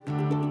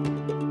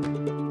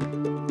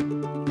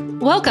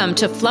Welcome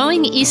to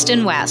Flowing East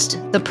and West,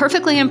 the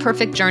perfectly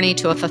imperfect journey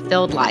to a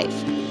fulfilled life.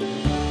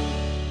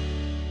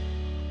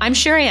 I'm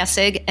Sherry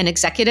Essig, an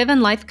executive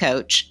and life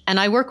coach, and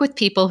I work with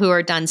people who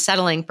are done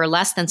settling for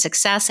less than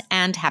success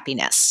and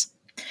happiness.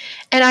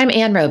 And I'm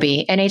Ann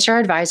Roby, an HR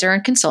advisor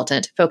and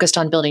consultant focused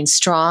on building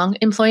strong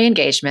employee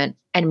engagement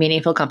and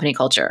meaningful company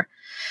culture.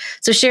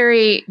 So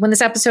Sherry, when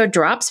this episode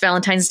drops,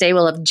 Valentine's Day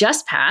will have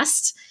just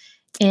passed,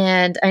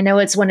 and I know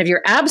it's one of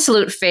your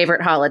absolute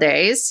favorite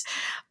holidays.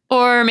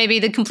 Or maybe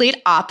the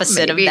complete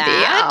opposite of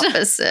that. The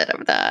opposite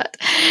of that.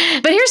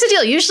 But here's the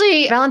deal.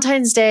 Usually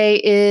Valentine's Day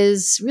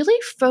is really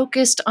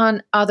focused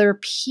on other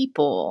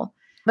people.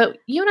 But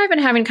you and I have been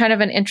having kind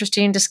of an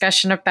interesting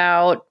discussion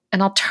about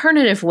an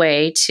alternative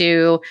way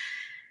to,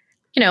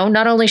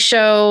 not only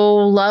show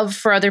love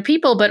for other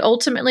people, but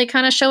ultimately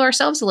kind of show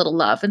ourselves a little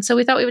love. And so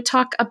we thought we would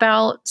talk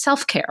about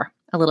self-care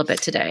a little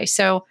bit today.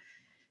 So,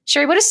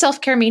 Sherry, what does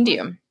self-care mean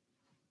to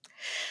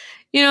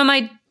you?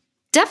 My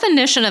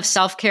definition of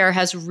self-care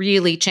has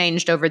really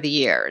changed over the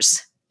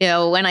years.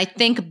 When I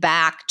think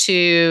back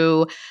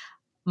to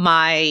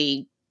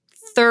my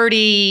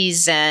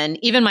 30s and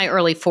even my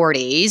early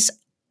 40s,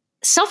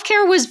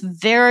 self-care was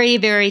very,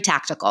 very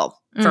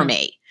tactical for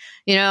me.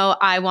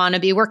 I want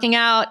to be working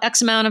out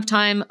X amount of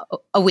time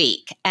a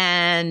week,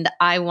 and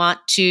I want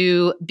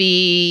to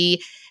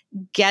be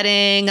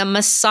getting a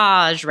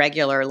massage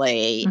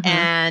regularly,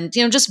 and,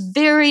 just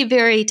very,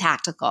 very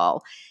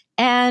tactical.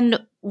 And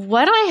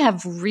what I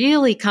have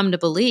really come to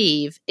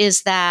believe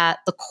is that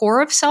the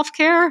core of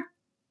self-care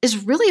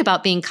is really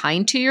about being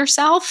kind to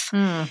yourself.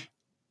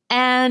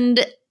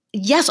 And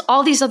yes,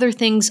 all these other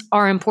things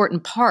are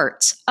important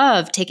parts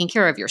of taking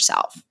care of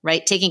yourself,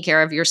 right? Taking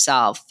care of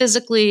yourself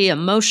physically,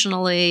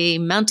 emotionally,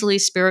 mentally,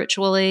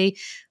 spiritually.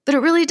 But it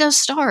really does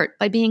start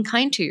by being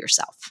kind to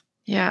yourself.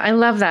 Yeah, I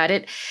love that.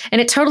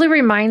 It totally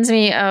reminds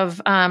me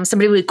of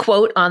somebody we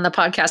quote on the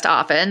podcast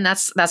often.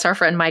 That's our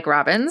friend Mike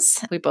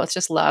Robbins. We both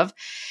just love.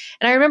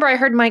 And I remember I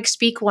heard Mike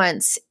speak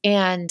once,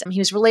 and he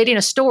was relating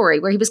a story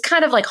where he was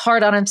kind of like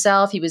hard on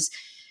himself. He was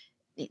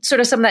sort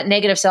of some of that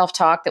negative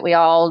self-talk that we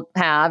all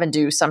have and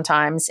do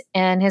sometimes.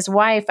 And his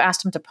wife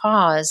asked him to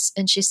pause,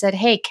 and she said,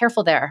 "Hey,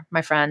 careful there,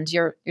 my friend.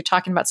 You're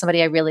talking about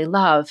somebody I really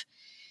love."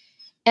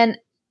 And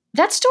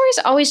that story's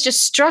always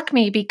just struck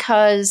me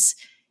because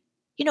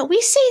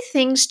we say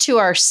things to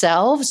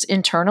ourselves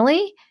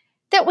internally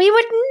that we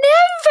would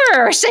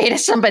never say to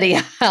somebody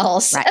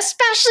else, right?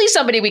 Especially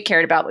somebody we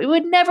cared about. We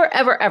would never,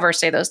 ever, ever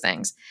say those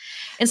things.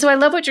 And so I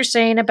love what you're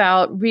saying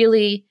about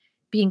really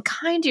being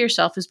kind to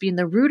yourself as being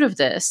the root of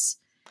this.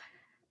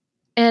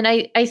 And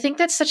I think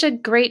that's such a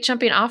great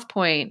jumping off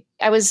point.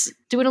 I was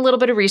doing a little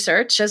bit of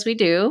research, as we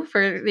do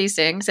for these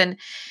things. And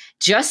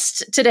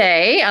just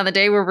today, on the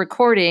day we're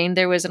recording,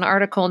 there was an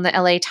article in the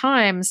LA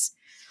Times,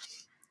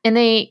 and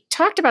they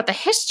talked about the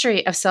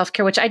history of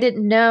self-care, which I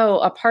didn't know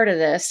a part of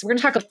this. We're going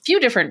to talk a few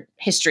different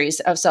histories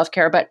of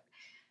self-care, but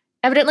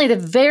evidently the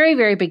very,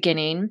 very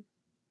beginning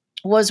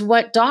was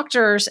what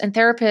doctors and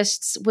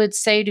therapists would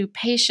say to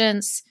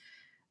patients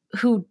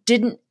who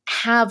didn't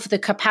have the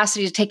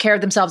capacity to take care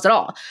of themselves at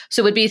all.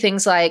 So it would be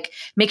things like,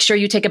 make sure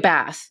you take a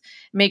bath,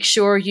 make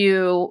sure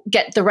you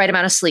get the right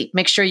amount of sleep,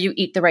 make sure you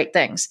eat the right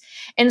things.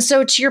 And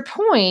so to your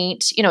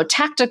point,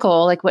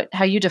 tactical, like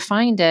how you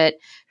defined it,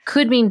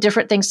 could mean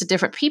different things to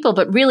different people,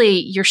 but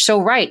really you're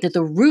so right that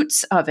the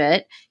roots of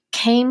it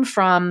came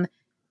from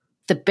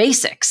the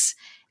basics.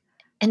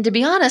 And to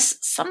be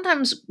honest,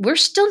 sometimes we're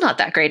still not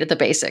that great at the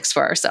basics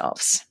for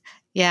ourselves.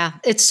 Yeah,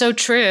 it's so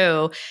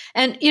true.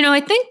 And,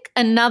 I think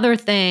another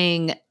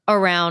thing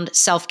around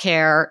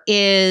self-care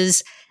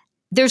is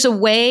there's a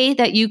way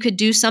that you could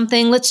do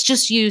something. Let's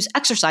just use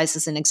exercise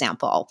as an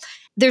example.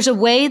 There's a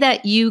way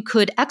that you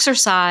could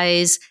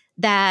exercise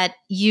that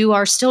you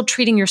are still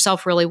treating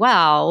yourself really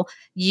well.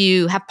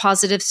 You have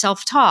positive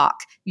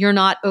self-talk. You're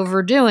not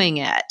overdoing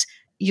it.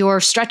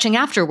 You're stretching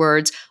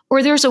afterwards.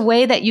 Or there's a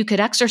way that you could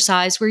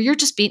exercise where you're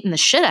just beating the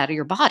shit out of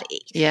your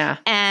body. Yeah.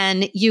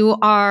 And you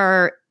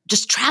are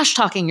just trash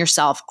talking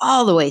yourself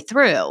all the way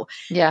through.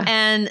 Yeah.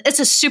 And it's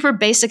a super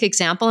basic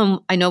example. And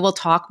I know we'll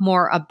talk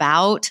more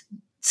about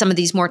some of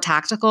these more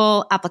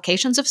tactical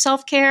applications of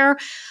self-care.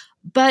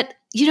 But,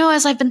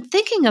 as I've been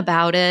thinking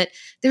about it,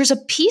 there's a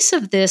piece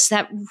of this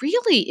that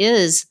really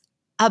is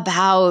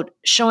about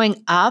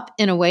showing up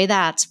in a way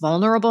that's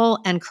vulnerable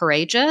and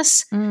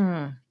courageous,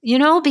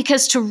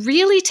 because to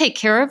really take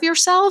care of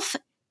yourself,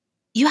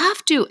 you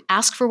have to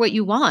ask for what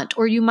you want,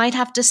 or you might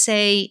have to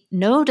say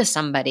no to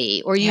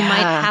somebody, or you might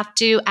have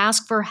to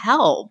ask for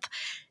help.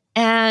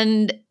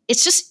 And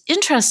it's just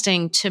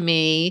interesting to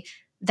me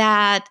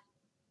that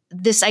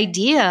this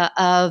idea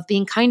of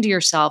being kind to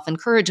yourself and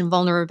courage and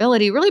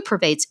vulnerability really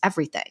pervades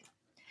everything.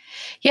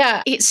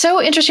 Yeah, it's so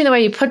interesting the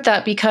way you put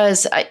that,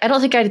 because I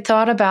don't think I'd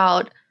thought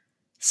about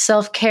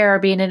self-care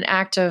being an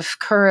act of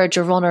courage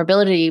or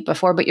vulnerability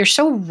before, but you're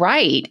so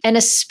right. And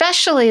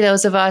especially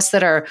those of us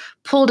that are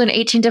pulled in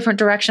 18 different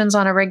directions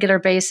on a regular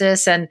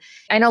basis. And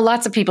I know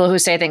lots of people who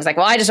say things like,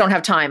 well, I just don't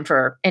have time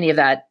for any of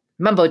that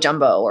mumbo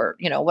jumbo, or,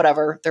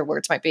 whatever their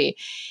words might be.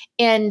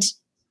 And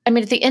I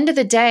mean, at the end of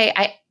the day,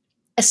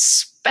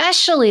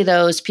 especially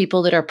those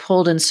people that are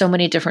pulled in so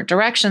many different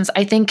directions,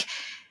 I think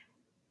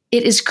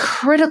it is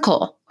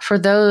critical for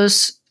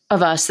those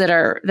of us that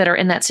are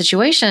in that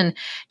situation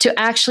to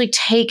actually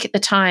take the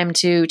time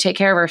to take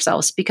care of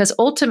ourselves, because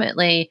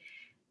ultimately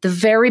the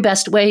very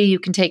best way you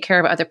can take care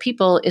of other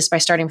people is by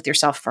starting with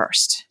yourself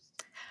first.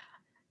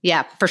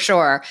 Yeah, for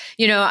sure.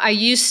 I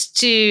used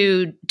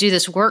to do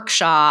this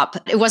workshop.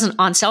 It wasn't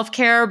on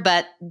self-care,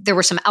 but there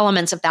were some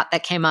elements of that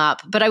came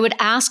up. But I would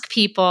ask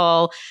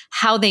people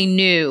how they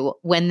knew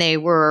when they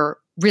were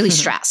really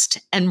stressed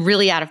and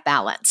really out of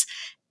balance.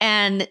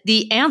 And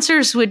the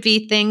answers would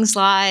be things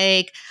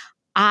like,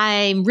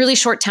 I'm really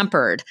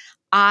short-tempered.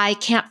 I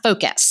can't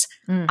focus.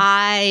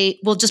 I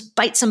will just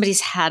bite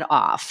somebody's head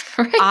off.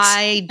 Right.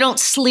 I don't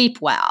sleep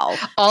well.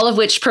 All of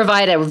which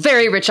provide a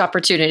very rich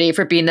opportunity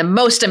for being the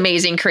most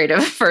amazing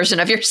creative version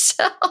of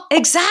yourself.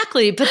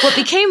 Exactly. But what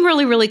became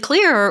really, really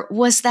clear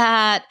was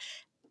that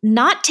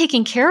not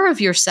taking care of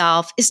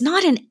yourself is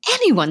not in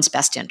anyone's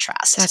best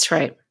interest. That's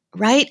right.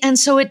 Right. And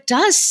so it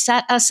does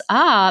set us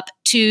up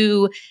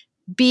to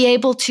be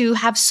able to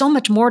have so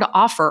much more to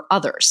offer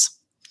others.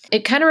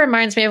 It kind of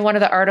reminds me of one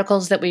of the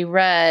articles that we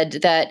read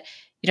that,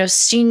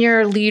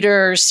 senior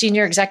leaders,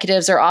 senior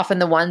executives are often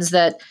the ones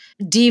that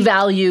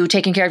devalue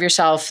taking care of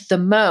yourself the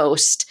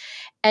most.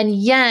 And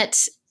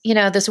yet,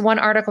 this one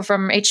article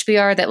from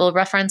HBR that we'll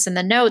reference in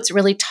the notes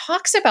really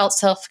talks about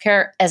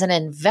self-care as an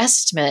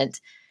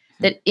investment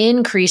that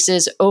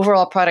increases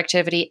overall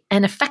productivity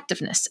and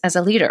effectiveness as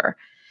a leader.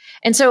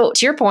 And so,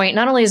 to your point,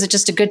 not only is it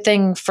just a good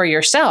thing for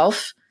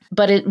yourself,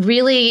 but it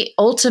really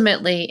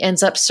ultimately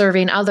ends up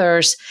serving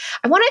others.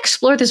 I want to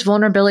explore this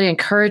vulnerability and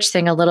courage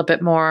thing a little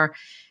bit more.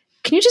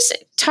 Can you just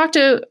talk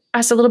to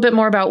us a little bit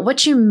more about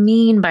what you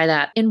mean by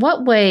that? In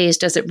what ways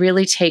does it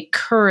really take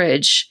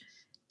courage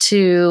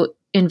to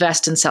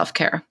invest in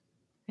self-care?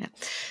 Yeah.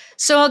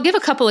 So I'll give a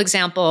couple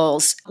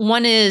examples.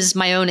 One is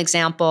my own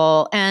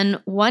example,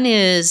 and one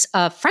is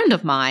a friend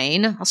of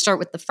mine. I'll start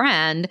with the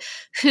friend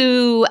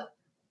who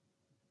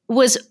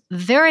was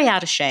very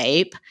out of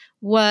shape,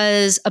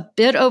 was a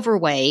bit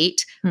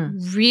overweight,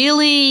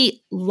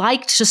 really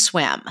liked to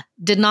swim,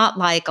 did not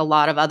like a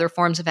lot of other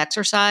forms of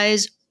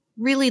exercise,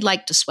 really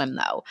liked to swim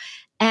though,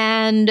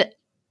 and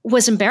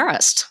was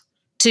embarrassed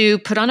to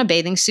put on a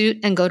bathing suit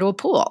and go to a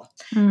pool.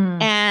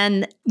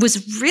 And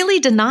was really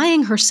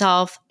denying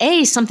herself,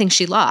 A, something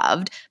she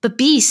loved, but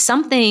B,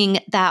 something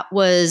that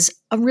was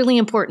a really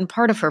important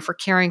part of her for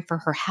caring for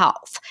her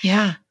health.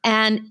 Yeah.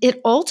 And it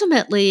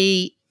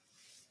ultimately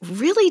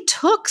really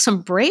took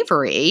some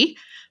bravery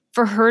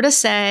for her to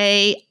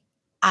say,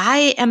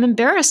 I am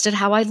embarrassed at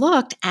how I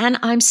looked, and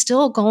I'm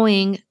still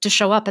going to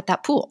show up at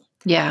that pool.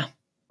 Yeah.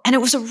 And it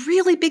was a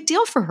really big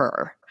deal for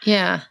her.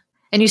 Yeah.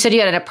 And you said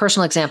you had a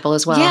personal example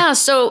as well. Yeah.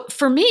 So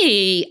for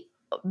me,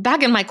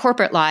 back in my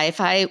corporate life,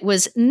 I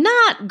was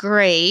not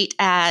great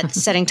at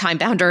setting time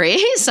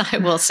boundaries, I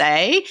will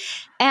say.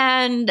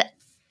 And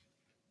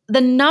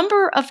the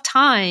number of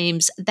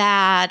times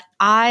that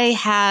I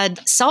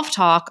had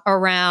self-talk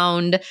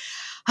around,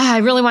 I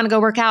really want to go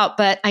work out,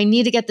 but I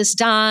need to get this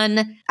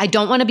done. I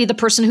don't want to be the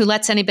person who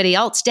lets anybody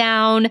else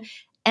down.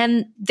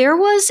 And there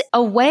was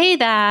a way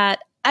that,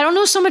 I don't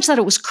know so much that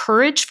it was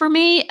courage for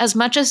me as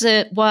much as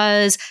it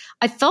was,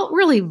 I felt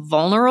really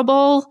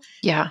vulnerable.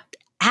 Yeah.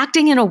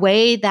 Acting in a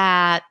way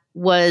that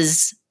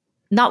was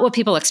not what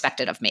people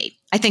expected of me,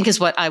 I think is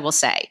what I will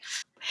say.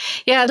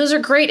 Yeah, those are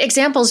great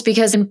examples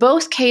because in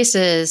both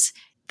cases,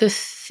 the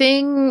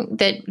thing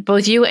that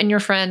both you and your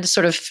friend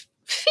sort of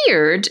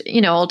feared,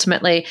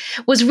 ultimately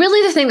was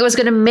really the thing that was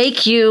going to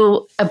make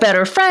you a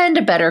better friend,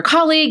 a better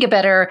colleague, a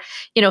better,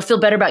 feel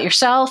better about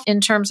yourself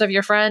in terms of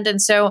your friend. And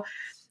so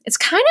it's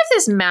kind of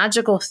this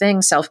magical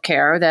thing,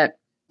 self-care, that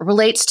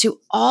relates to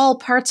all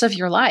parts of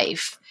your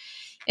life.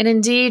 And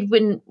indeed,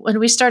 when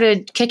we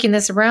started kicking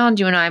this around,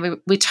 you and I,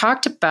 we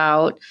talked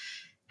about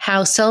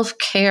how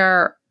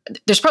self-care,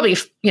 there's probably,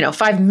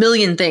 5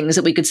 million things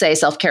that we could say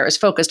self-care is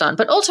focused on,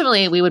 but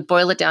ultimately we would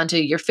boil it down to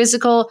your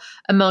physical,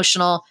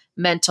 emotional,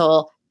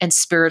 mental, and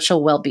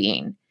spiritual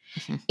well-being.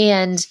 Mm-hmm.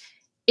 And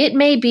it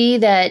may be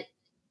that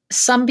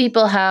some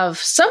people have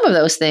some of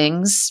those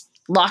things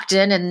locked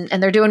in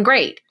and they're doing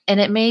great. And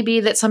it may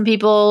be that some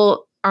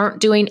people aren't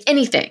doing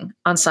anything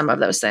on some of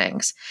those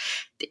things.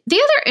 The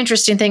other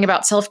interesting thing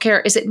about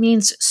self-care is it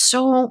means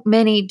so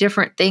many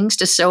different things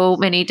to so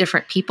many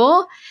different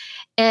people.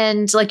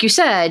 And like you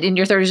said, in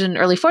your 30s and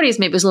early 40s,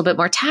 maybe it was a little bit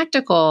more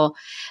tactical.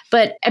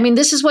 But I mean,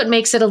 this is what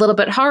makes it a little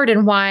bit hard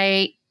and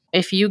why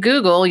if you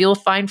Google, you'll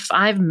find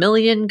 5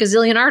 million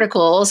gazillion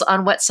articles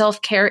on what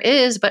self-care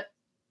is. But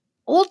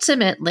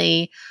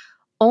ultimately,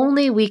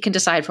 only we can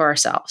decide for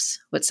ourselves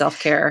what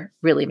self-care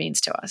really means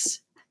to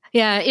us.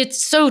 Yeah,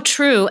 it's so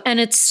true. And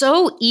it's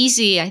so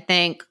easy, I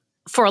think,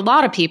 for a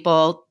lot of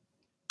people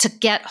to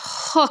get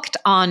hooked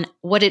on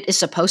what it is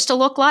supposed to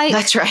look like.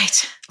 That's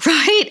right.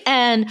 Right?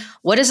 And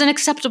what is an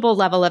acceptable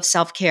level of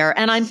self-care?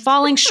 And I'm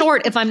falling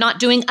short if I'm not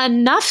doing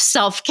enough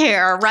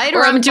self-care, right?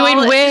 Or I'm doing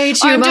way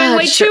too much. I'm doing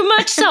way too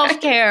much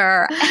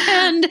self-care.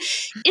 And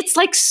it's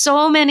like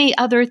so many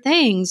other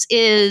things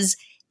is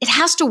it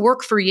has to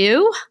work for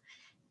you.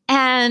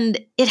 And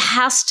it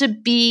has to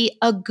be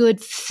a good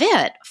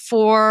fit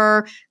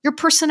for your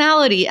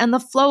personality and the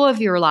flow of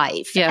your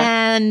life. Yeah.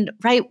 And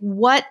right,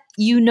 what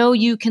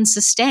you can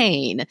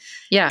sustain.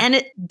 Yeah. And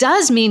it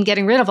does mean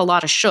getting rid of a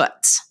lot of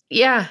shoulds.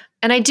 Yeah.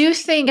 And I do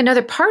think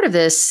another part of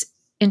this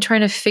in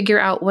trying to figure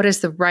out what is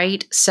the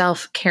right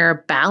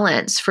self-care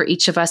balance for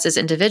each of us as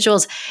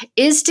individuals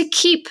is to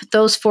keep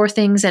those 4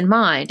 things in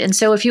mind. And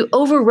so if you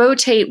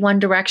over-rotate one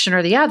direction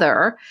or the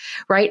other,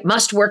 right,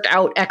 must work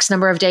out X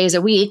number of days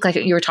a week, like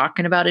you were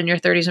talking about in your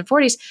 30s and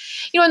 40s,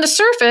 on the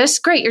surface,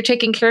 great, you're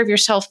taking care of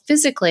yourself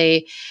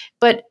physically,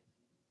 but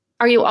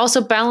are you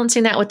also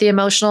balancing that with the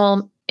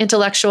emotional,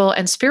 intellectual,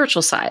 and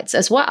spiritual sides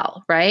as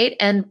well, right?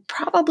 And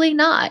probably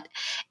not.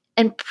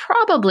 And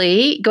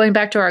probably going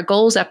back to our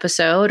goals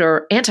episode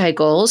or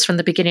anti-goals from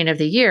the beginning of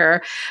the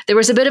year, there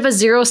was a bit of a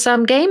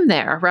zero-sum game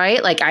there,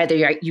 right? Like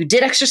either you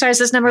did exercise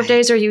this number of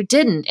days or you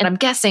didn't. And I'm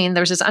guessing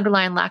there's this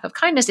underlying lack of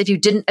kindness if you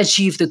didn't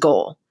achieve the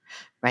goal.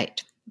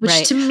 Right.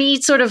 Which to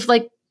me sort of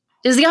like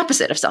is the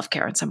opposite of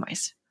self-care in some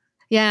ways.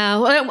 Yeah.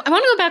 Well, I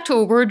want to go back to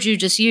a word you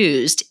just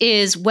used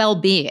is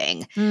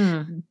well-being.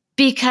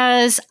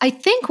 Because I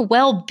think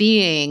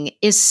well-being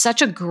is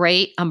such a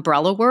great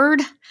umbrella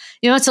word.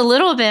 It's a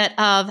little bit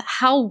of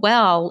how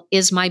well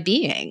is my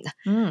being?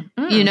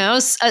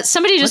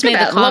 Somebody just made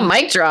the comment. Little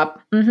mic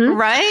drop.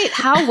 Right?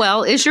 How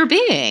well is your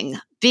being?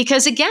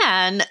 Because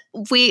again,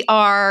 we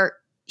are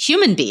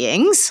human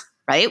beings,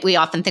 right? We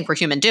often think we're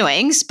human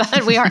doings,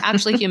 but we are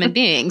actually human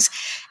beings.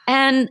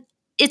 And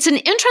it's an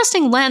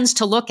interesting lens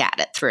to look at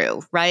it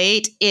through,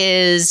 right?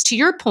 Is to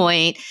your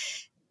point,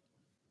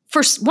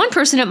 for one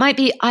person, it might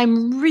be,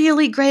 I'm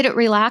really great at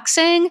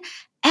relaxing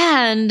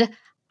and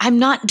I'm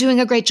not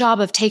doing a great job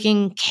of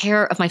taking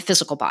care of my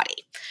physical body.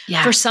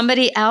 Yeah. For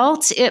somebody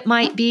else, it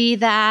might be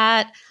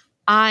that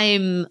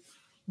I'm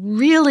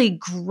really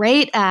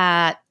great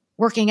at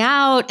working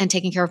out and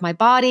taking care of my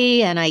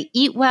body and I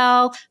eat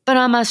well, but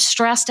I'm a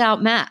stressed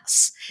out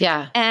mess.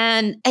 Yeah.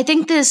 And I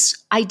think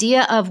this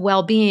idea of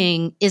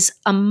well-being is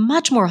a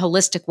much more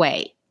holistic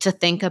way to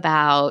think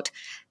about,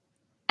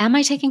 am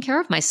I taking care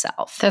of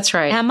myself? That's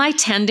right. Am I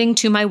tending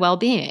to my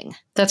well-being?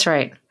 That's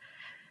right.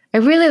 I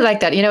really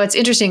like that. It's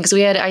interesting because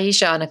we had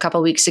Aisha on a couple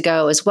of weeks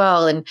ago as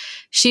well. And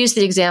she used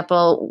the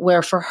example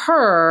where for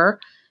her,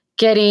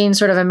 getting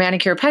sort of a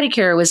manicure,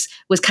 pedicure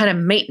was kind of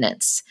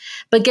maintenance.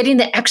 But getting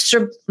the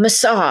extra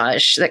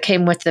massage that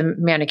came with the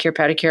manicure,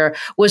 pedicure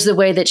was the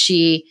way that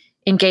she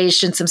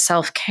engaged in some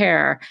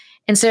self-care.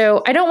 And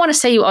so I don't want to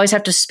say you always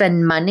have to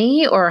spend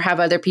money or have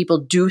other people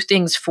do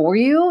things for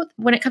you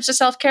when it comes to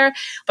self-care,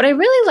 but I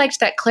really liked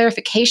that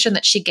clarification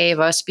that she gave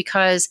us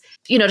because,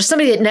 to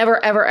somebody that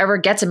never, ever, ever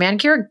gets a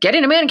manicure,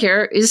 getting a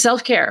manicure is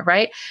self-care,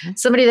 right? Mm-hmm.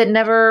 Somebody that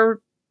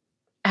never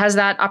has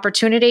that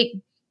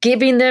opportunity,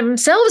 giving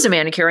themselves a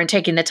manicure and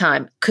taking the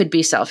time could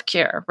be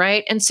self-care,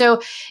 right? And so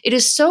it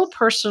is so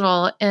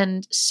personal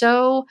and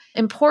so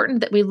important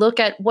that we look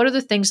at what are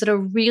the things that are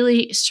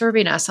really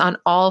serving us on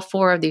all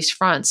 4 of these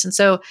fronts. And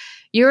so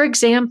your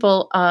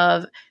example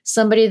of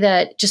somebody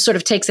that just sort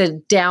of takes a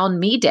down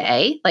me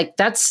day, like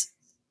that's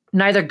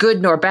neither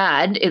good nor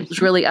bad. It's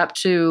really up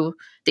to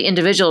the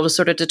individual to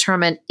sort of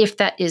determine if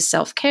that is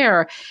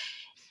self-care.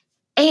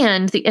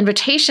 And the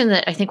invitation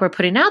that I think we're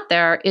putting out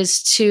there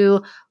is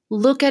to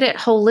look at it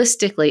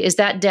holistically. Is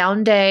that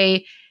down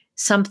day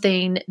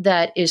something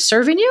that is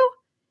serving you?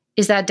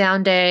 Is that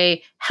down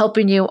day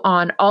helping you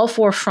on all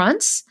 4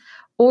 fronts?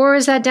 Or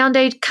is that down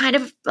day kind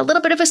of a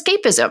little bit of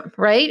escapism,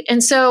 right?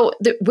 And so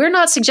we're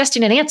not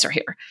suggesting an answer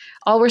here.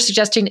 All we're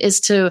suggesting is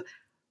to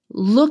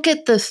look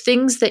at the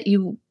things that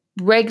you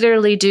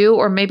regularly do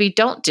or maybe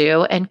don't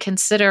do and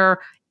consider,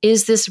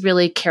 is this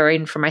really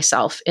caring for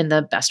myself in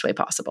the best way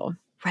possible?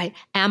 Right.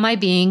 Am I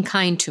being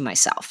kind to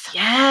myself?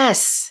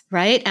 Yes.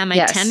 Right? Am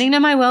I tending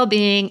to my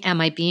well-being? Am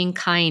I being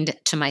kind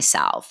to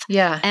myself?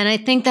 Yeah. And I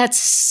think that's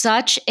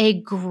such a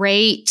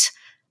great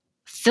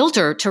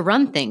filter to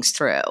run things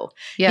through.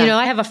 Yeah.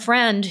 I have a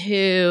friend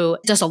who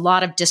does a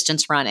lot of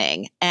distance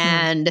running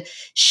and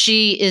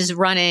she is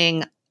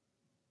running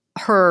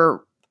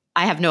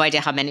I have no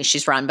idea how many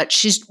she's run, but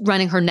she's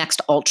running her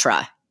next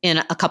ultra in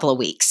a couple of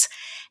weeks.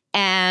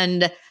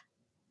 And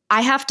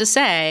I have to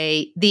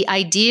say, the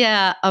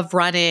idea of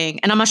running,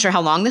 and I'm not sure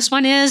how long this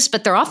one is,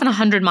 but they're often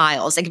 100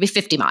 miles. They could be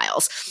 50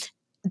 miles.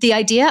 The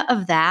idea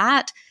of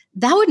that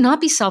would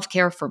not be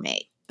self-care for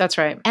me. That's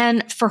right.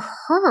 And for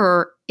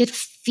her, it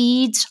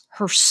feeds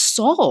her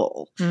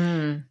soul.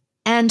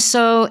 And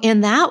so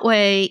in that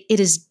way, it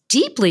is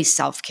deeply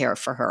self-care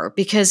for her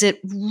because it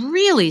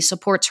really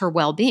supports her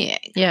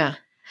well-being. Yeah.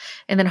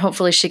 And then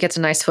hopefully she gets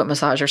a nice foot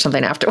massage or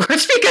something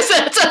afterwards because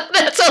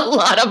that's a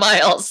lot of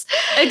miles.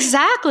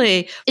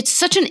 Exactly. It's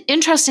such an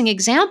interesting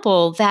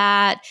example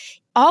that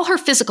all her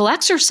physical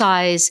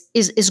exercise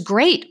is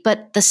great,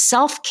 but the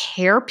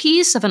self-care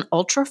piece of an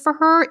ultra for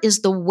her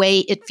is the way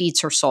it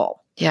feeds her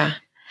soul. Yeah.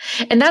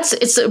 And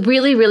it's a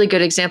really, really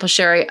good example,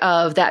 Sherry,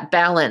 of that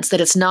balance, that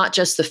it's not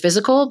just the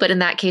physical, but in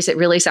that case, it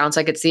really sounds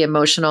like it's the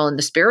emotional and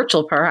the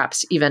spiritual,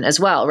 perhaps even as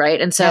well,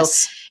 right? And so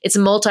it's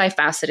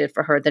multifaceted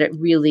for her, that it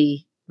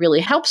really,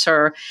 really helps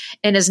her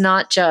and is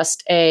not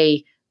just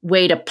a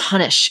way to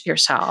punish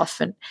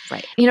yourself. And,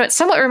 it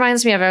somewhat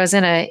reminds me of, I was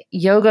in a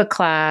yoga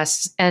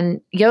class,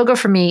 and yoga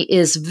for me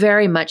is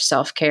very much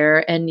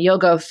self-care, and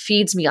yoga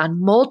feeds me on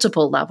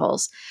multiple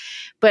levels.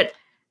 But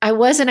I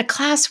was in a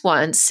class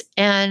once,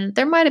 and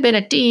there might have been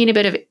a teeny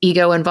bit of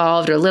ego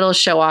involved or a little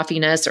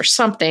show-offiness or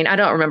something. I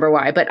don't remember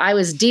why, but I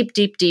was deep,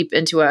 deep, deep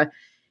into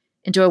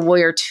a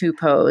Warrior Two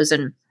pose.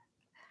 And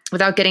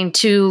without getting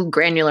too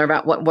granular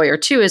about what Warrior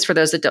Two is, for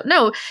those that don't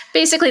know,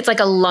 basically it's like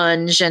a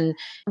lunge. And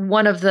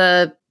one of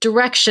the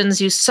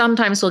directions you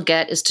sometimes will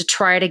get is to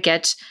try to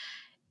get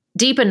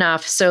deep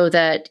enough so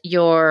that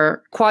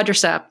your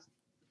quadricep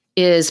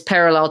is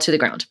parallel to the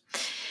ground.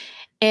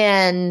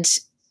 And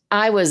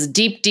I was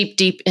deep, deep,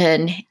 deep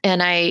in,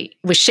 and I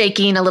was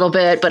shaking a little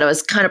bit, but I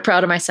was kind of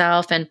proud of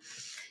myself. And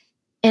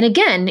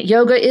again,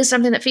 yoga is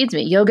something that feeds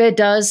me. Yoga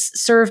does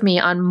serve me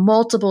on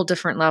multiple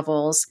different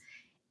levels.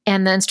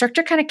 And the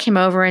instructor kind of came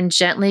over and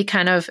gently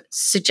kind of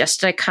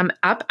suggested I come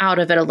up out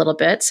of it a little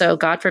bit. So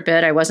God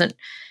forbid I wasn't,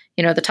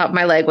 the top of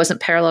my leg wasn't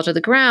parallel to the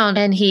ground.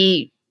 And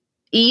he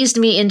eased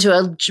me into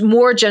a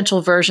more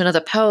gentle version of the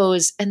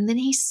pose. And then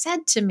he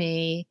said to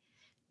me,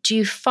 do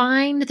you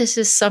find this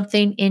is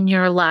something in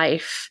your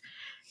life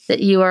that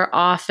you are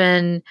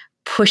often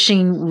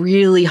pushing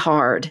really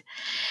hard?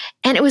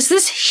 And it was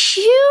this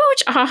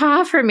huge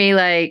aha for me,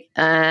 like,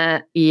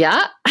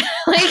 yeah,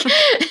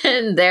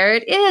 and there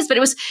it is. But it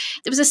was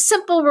a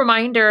simple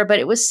reminder, but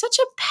it was such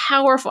a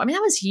powerful,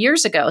 that was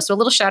years ago. So a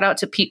little shout out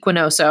to Pete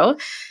Quinoso,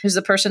 who's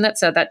the person that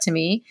said that to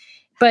me.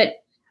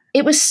 But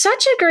it was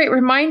such a great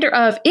reminder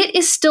of, it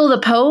is still the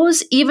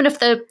pose, even if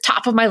the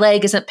top of my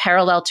leg isn't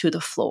parallel to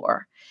the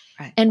floor.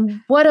 Right. And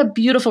what a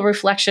beautiful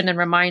reflection and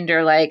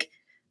reminder, like,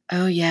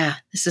 oh yeah,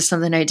 this is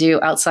something I do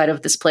outside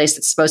of this place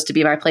that's supposed to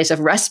be my place of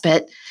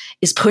respite,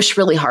 is push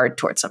really hard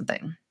towards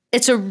something.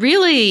 It's a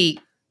really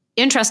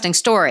interesting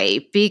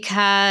story,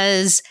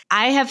 because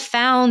I have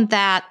found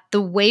that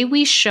the way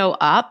we show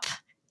up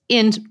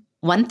in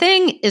one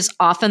thing is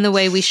often the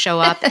way we show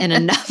up in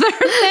another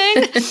thing.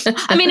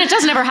 It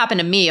doesn't ever happen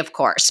to me, of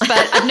course, but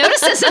I've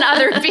noticed this in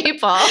other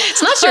people.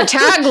 It's not your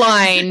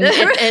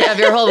tagline of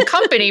your whole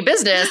company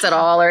business at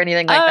all or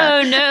anything like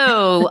that. Oh,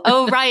 no.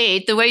 Oh,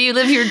 right. The way you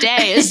live your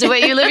day is the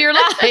way you live your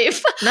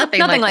life.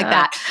 Nothing like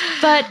that.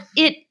 But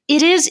it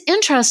is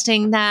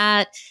interesting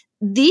that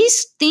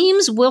these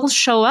themes will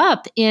show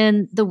up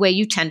in the way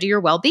you tend to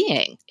your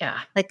well-being. Yeah.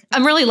 Like,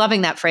 I'm really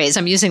loving that phrase.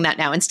 I'm using that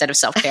now instead of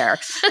self-care.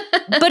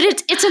 But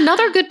it's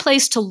another good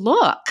place to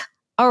look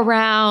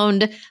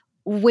around,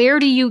 where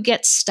do you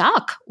get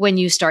stuck when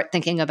you start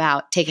thinking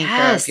about taking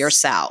care of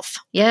yourself?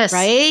 Yes.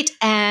 Right?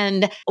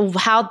 And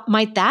how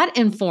might that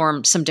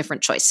inform some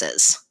different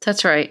choices?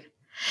 That's right.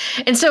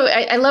 And so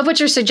I love what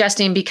you're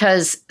suggesting,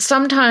 because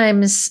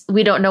sometimes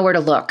we don't know where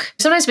to look.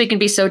 Sometimes we can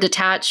be so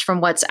detached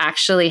from what's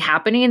actually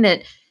happening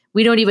that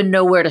we don't even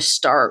know where to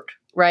start,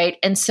 right?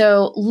 And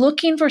so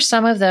looking for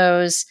some of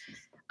those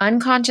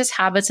unconscious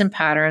habits and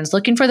patterns,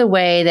 looking for the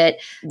way that,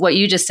 what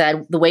you just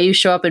said, the way you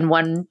show up in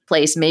one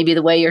place, maybe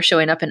the way you're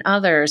showing up in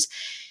others,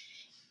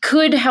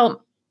 could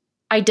help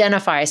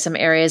identify some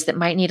areas that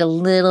might need a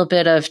little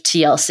bit of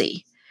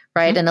TLC.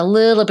 Right. Mm-hmm. And a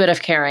little bit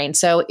of caring.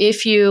 So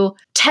if you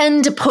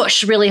tend to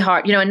push really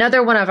hard,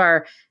 another one of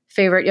our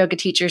favorite yoga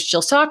teachers,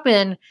 Jill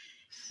Stockman,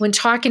 when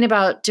talking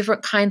about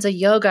different kinds of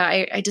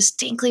yoga, I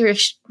distinctly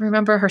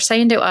remember her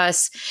saying to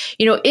us,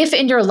 if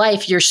in your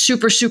life you're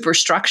super, super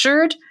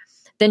structured,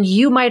 then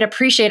you might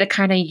appreciate a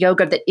kind of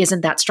yoga that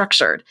isn't that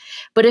structured.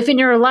 But if in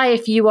your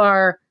life you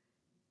are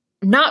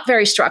not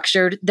very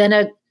structured, then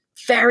a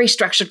very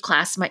structured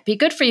class might be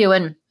good for you.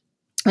 And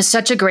it's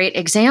such a great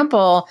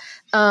example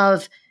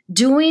of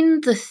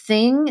doing the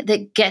thing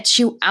that gets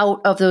you out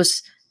of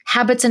those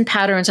habits and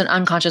patterns and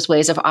unconscious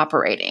ways of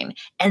operating.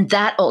 And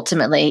that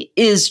ultimately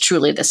is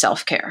truly the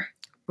self-care.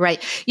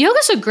 Right. Yoga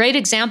is a great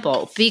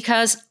example,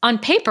 because on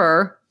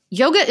paper,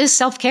 yoga is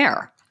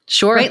self-care.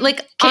 Sure. Right?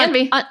 Like, can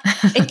be.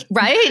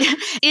 Right?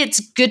 It's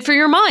good for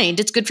your mind.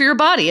 It's good for your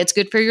body. It's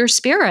good for your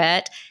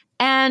spirit.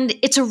 And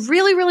it's a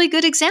really, really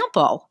good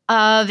example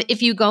of,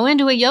 if you go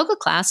into a yoga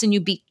class and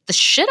you beat the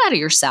shit out of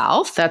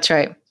yourself. That's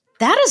right.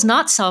 That is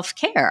not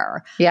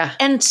self-care. Yeah.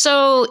 And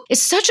so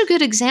it's such a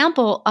good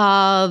example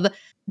of,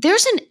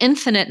 there's an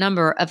infinite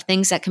number of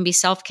things that can be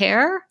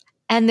self-care,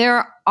 and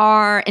there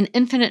are an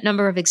infinite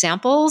number of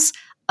examples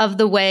of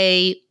the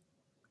way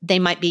they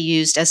might be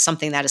used as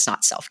something that is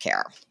not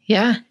self-care.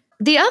 Yeah.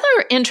 The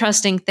other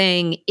interesting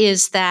thing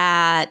is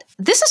that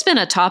this has been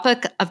a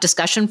topic of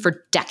discussion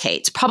for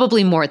decades,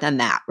 probably more than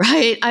that,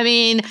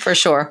 right? For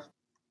sure.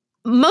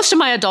 Most of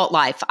my adult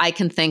life, I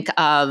can think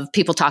of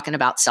people talking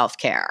about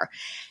self-care.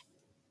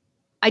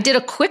 I did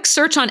a quick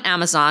search on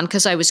Amazon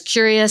because I was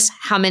curious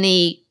how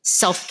many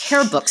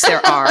self-care books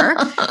there are.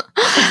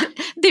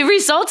 The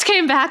results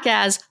came back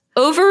as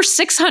over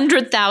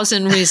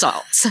 600,000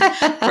 results,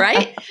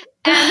 right?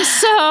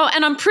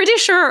 And I'm pretty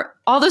sure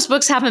all those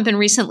books haven't been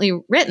recently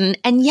written.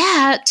 And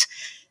yet,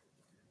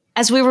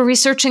 as we were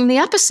researching the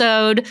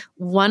episode,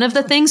 one of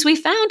the things we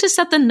found is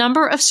that the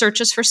number of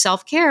searches for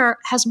self-care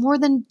has more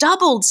than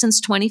doubled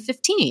since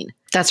 2015.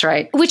 That's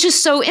right. Which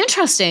is so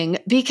interesting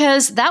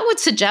because that would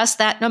suggest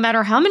that no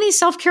matter how many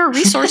self-care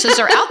resources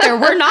are out there,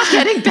 we're not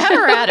getting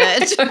better at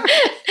it.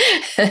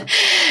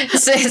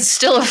 It's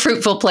still a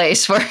fruitful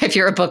place for if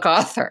you're a book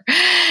author.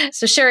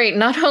 So Sherry,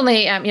 not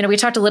only, we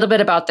talked a little bit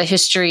about the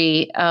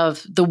history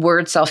of the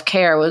word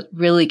self-care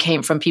really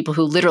came from people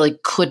who literally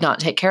could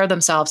not take care of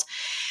themselves.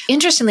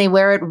 Interestingly,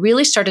 where it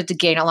really started to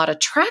gain a lot of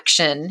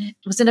traction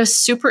was in a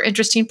super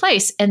interesting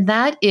place. And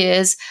that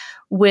is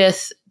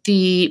with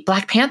the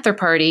Black Panther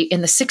Party in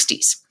the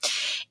 60s.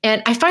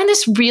 And I find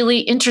this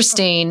really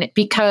interesting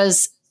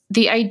because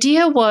the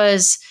idea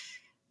was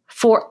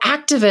for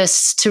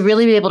activists to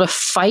really be able to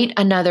fight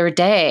another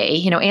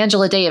day.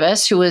 Angela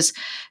Davis, who was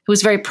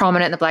very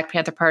prominent in the Black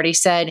Panther Party,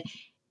 said,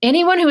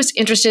 anyone who is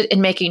interested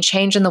in making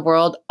change in the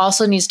world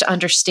also needs to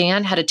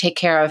understand how to take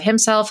care of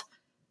himself,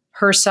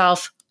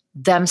 herself,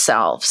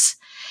 themselves.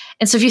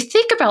 And so if you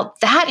think about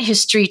that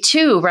history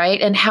too,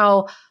 right, and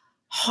how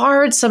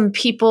hard some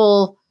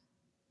people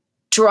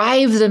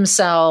drive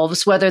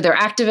themselves, whether they're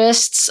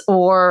activists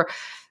or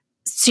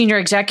senior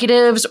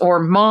executives or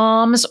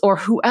moms or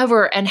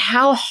whoever, and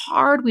how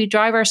hard we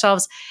drive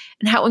ourselves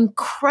and how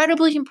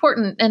incredibly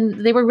important.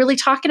 And they were really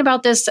talking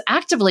about this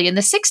actively in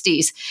the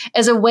 60s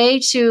as a way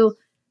to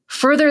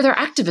further their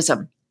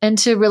activism and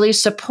to really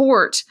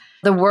support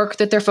the work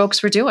that their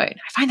folks were doing.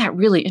 I find that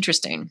really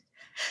interesting.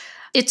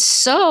 It's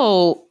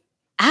so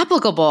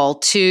applicable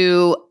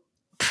to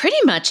pretty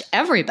much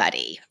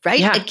everybody, right?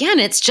 Yeah. Again,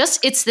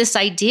 it's this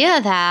idea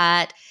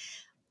that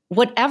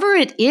whatever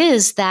it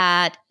is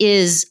that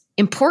is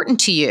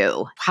important to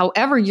you,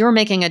 however you're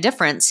making a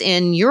difference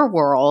in your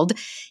world,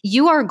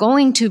 you are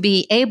going to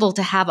be able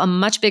to have a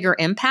much bigger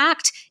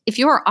impact if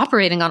you are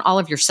operating on all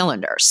of your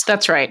cylinders.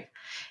 That's right.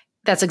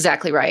 That's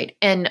exactly right.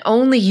 And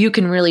only you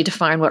can really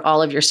define what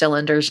all of your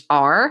cylinders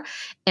are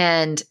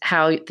and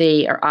how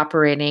they are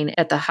operating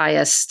at the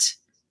highest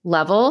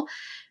level.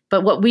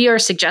 But what we are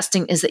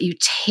suggesting is that you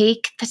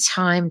take the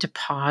time to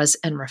pause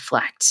and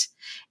reflect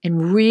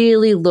and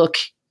really look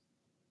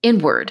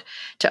inward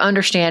to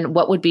understand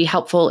what would be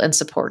helpful and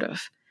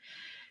supportive.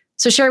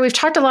 So Sherry, we've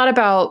talked a lot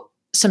about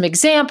some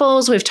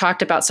examples. We've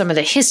talked about some of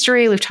the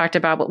history. We've talked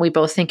about what we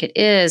both think it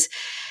is.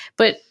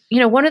 But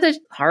one of the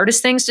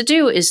hardest things to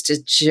do is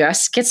to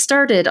just get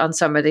started on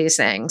some of these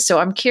things. So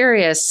I'm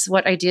curious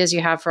what ideas you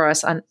have for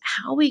us on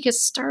how we get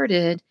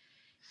started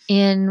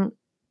in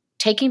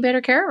taking better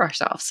care of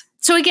ourselves.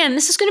 So again,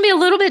 this is going to be a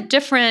little bit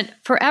different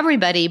for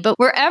everybody, but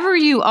wherever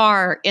you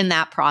are in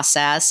that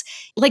process,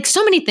 like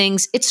so many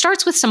things, it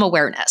starts with some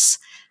awareness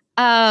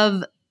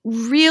of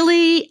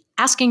really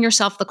asking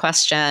yourself the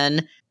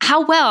question,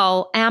 how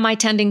well am I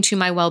tending to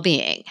my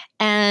well-being?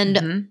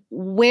 And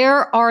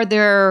where are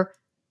there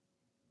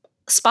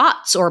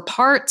spots or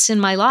parts in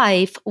my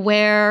life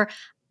where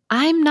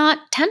I'm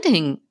not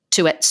tending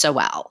to it so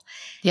well?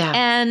 Yeah.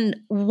 And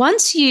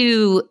once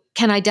you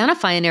can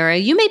identify an area,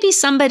 you may be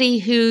somebody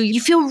who you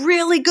feel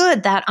really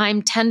good that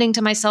I'm tending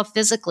to myself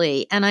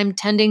physically and I'm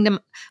tending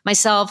to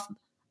myself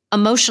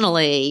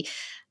emotionally.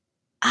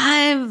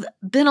 I've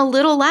been a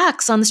little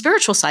lax on the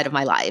spiritual side of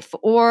my life,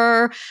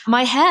 or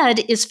my head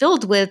is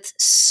filled with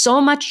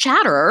so much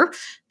chatter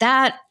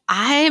that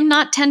I'm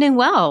not tending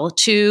well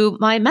to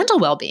my mental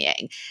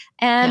well-being.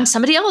 And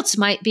somebody else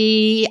might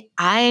be,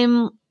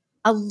 I'm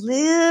a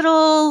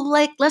little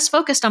less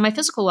focused on my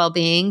physical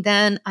well-being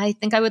than I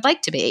think I would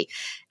like to be.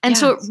 And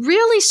so it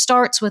really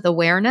starts with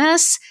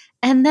awareness.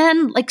 And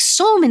then, like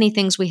so many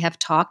things we have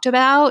talked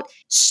about,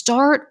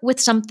 start with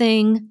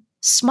something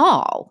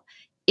small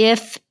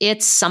if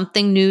it's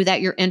something new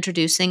that you're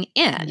introducing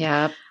in.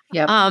 Yep.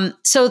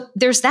 So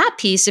there's that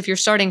piece if you're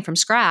starting from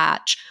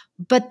scratch.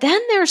 But then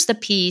there's the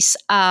piece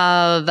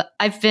of,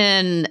 I've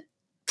been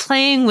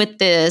playing with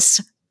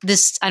this,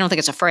 I don't think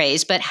it's a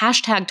phrase, but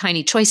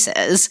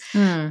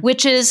 #TinyChoices,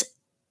 which is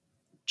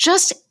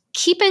just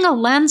keeping a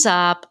lens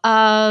up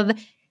of,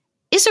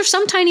 is there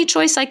some tiny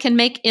choice I can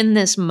make in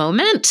this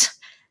moment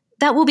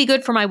that will be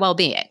good for my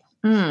well-being?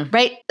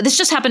 Right? This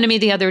just happened to me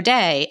the other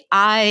day.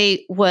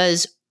 I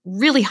was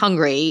really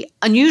hungry,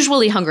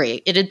 unusually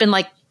hungry. It had been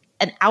like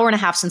an hour and a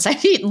half since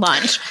I'd eaten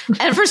lunch.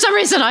 And for some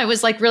reason, I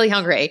was really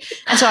hungry.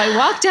 And so I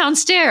walked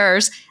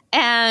downstairs,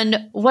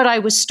 and what I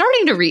was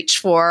starting to reach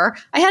for,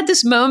 I had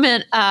this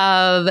moment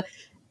of,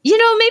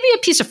 maybe a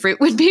piece of fruit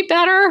would be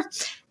better.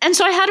 And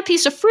so I had a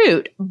piece of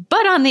fruit.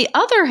 But on the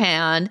other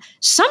hand,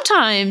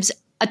 sometimes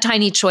a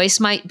tiny choice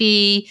might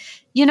be,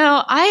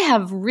 I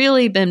have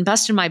really been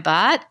busting my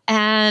butt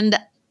and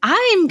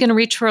I'm going to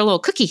reach for a little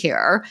cookie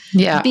here.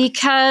 Yeah.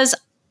 Because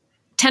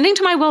tending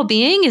to my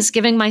well-being is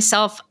giving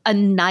myself a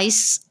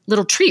nice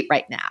little treat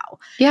right now.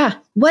 Yeah.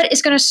 What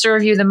is going to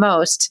serve you the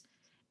most?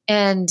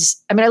 And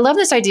I mean, I love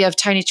this idea of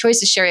tiny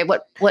choices, Sherry.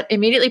 What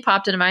immediately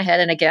popped into my head,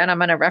 and again, I'm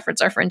going to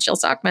reference our friend Jill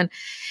Sockman,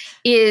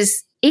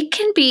 is it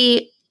can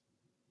be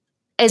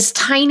as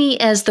tiny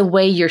as the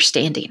way you're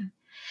standing.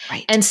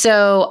 Right. And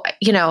so,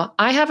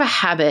 I have a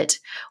habit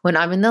when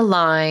I'm in the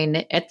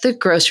line at the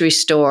grocery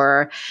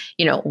store,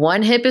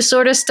 one hip is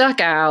sort of stuck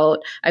out.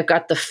 I've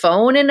got the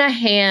phone in a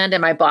hand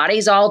and my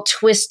body's all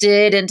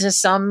twisted into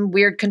some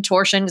weird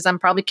contortion because I'm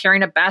probably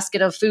carrying a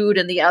basket of food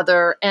in the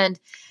other. And,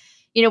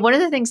 one of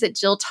the things that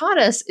Jill taught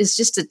us is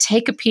just to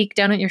take a peek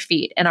down at your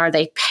feet. And are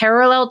they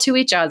parallel to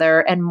each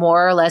other and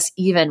more or less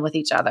even with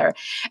each other?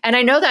 And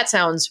I know that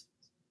sounds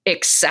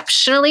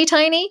exceptionally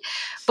tiny,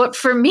 but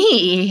for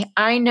me,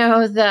 I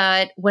know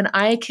that when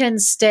I can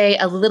stay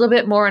a little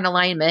bit more in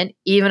alignment,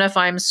 even if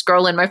I'm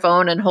scrolling my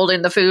phone and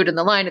holding the food in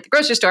the line at the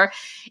grocery store,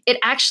 it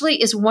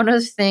actually is one of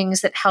the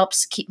things that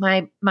helps keep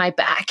my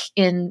back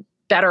in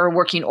better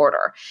working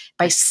order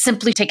by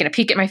simply taking a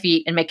peek at my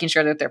feet and making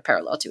sure that they're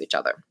parallel to each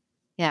other.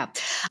 Yeah.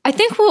 I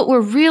think what we're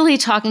really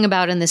talking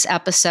about in this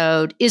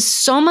episode is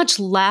so much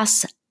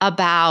less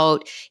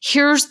about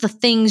here's the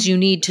things you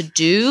need to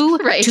do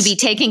to be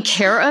taking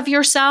care of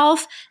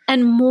yourself,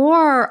 and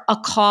more a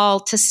call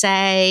to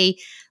say,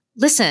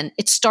 listen,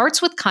 it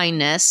starts with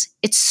kindness.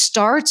 It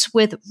starts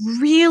with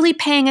really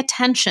paying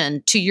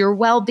attention to your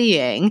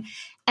well-being,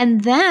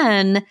 and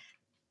then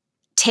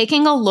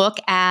taking a look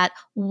at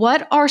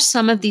what are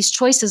some of these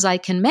choices I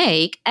can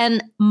make.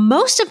 And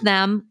most of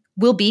them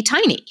will be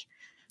tiny.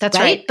 That's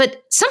right.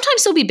 But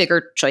sometimes there'll be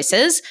bigger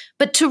choices.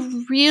 But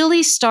to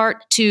really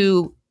start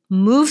to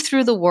move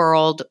through the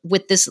world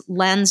with this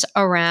lens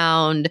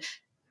around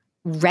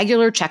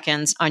regular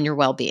check-ins on your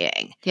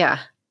well-being. Yeah,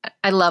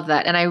 I love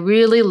that. And I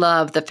really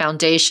love the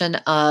foundation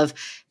of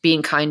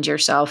being kind to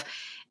yourself.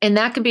 And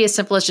that can be as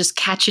simple as just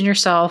catching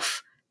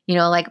yourself,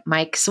 like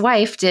Mike's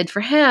wife did for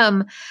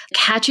him,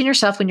 catching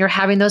yourself when you're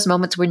having those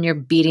moments when you're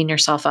beating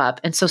yourself up.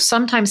 And so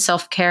sometimes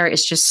self-care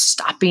is just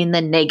stopping the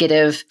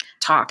negative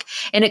talk.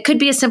 And it could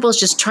be as simple as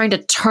just trying to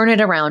turn it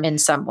around in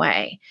some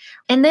way.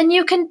 And then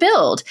you can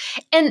build.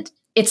 And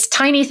it's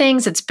tiny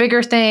things, it's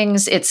bigger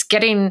things, it's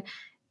getting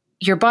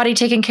your body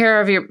taken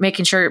care of, you're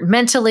making sure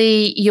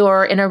mentally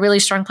you're in a really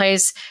strong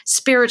place,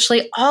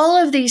 spiritually.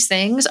 All of these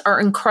things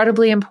are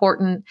incredibly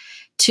important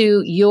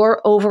to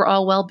your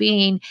overall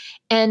well-being.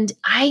 And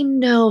I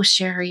know,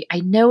 Sherry,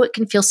 it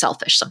can feel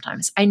selfish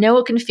sometimes. I know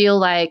it can feel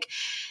like,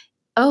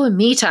 oh,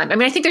 me time. I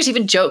mean, I think there's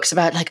even jokes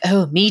about like,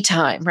 oh, me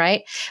time,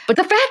 right? But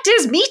the fact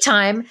is, me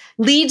time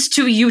leads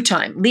to you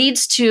time,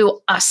 leads to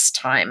us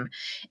time.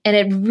 And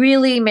it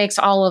really makes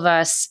all of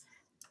us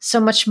so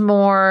much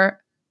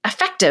more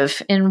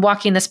effective in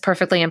walking this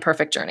perfectly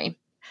imperfect journey.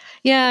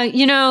 Yeah,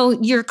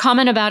 your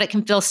comment about it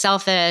can feel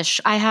selfish.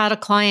 I had a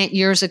client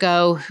years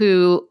ago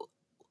who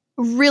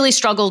really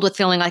struggled with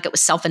feeling like it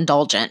was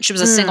self-indulgent. She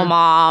was a single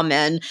mom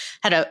and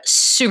had a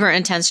super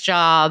intense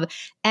job.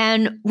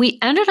 And we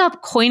ended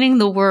up coining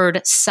the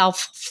word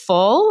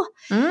self-full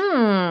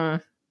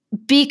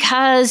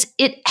because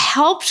it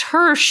helped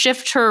her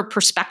shift her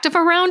perspective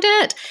around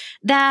it,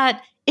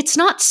 that it's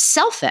not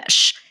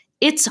selfish.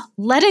 It's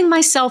letting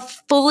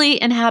myself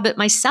fully inhabit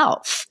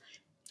myself.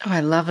 Oh, I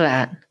love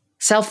that.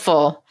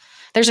 Self-full.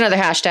 There's another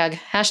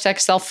hashtag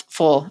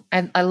self-full.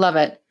 I love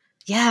it.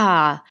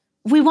 Yeah.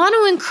 We want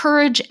to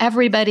encourage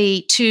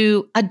everybody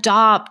to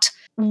adopt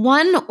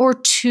one or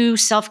two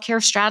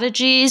self-care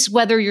strategies,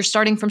 whether you're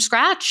starting from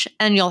scratch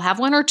and you'll have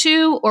one or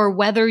two, or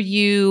whether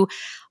you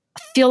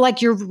feel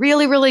like you're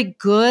really, really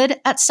good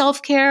at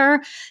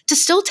self-care, to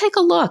still take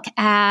a look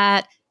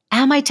at,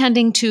 am I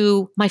tending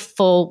to my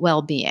full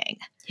well-being?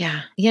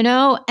 Yeah.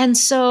 And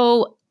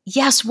so,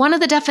 yes, one of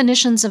the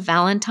definitions of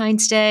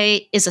Valentine's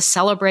Day is a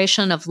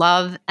celebration of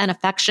love and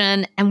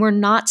affection. And we're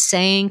not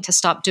saying to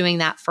stop doing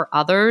that for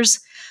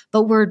others,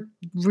 but we're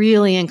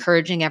really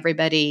encouraging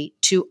everybody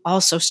to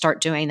also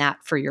start doing that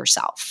for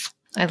yourself.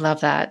 I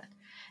love that.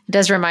 It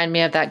does remind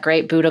me of that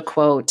great Buddha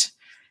quote.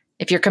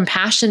 If your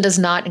compassion does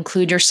not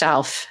include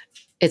yourself,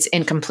 it's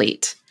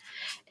incomplete.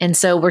 And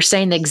so we're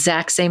saying the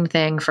exact same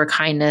thing for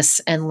kindness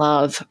and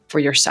love for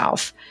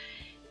yourself.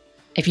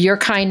 If your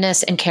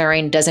kindness and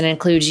caring doesn't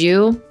include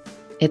you,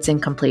 it's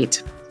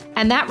incomplete.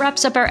 And that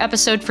wraps up our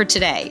episode for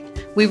today.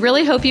 We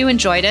really hope you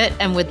enjoyed it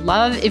and would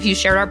love if you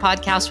shared our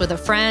podcast with a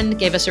friend,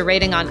 gave us a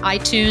rating on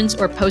iTunes,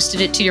 or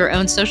posted it to your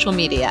own social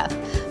media.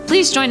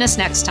 Please join us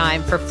next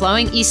time for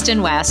Flowing East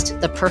and West,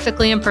 the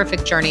perfectly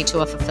imperfect journey to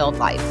a fulfilled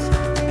life.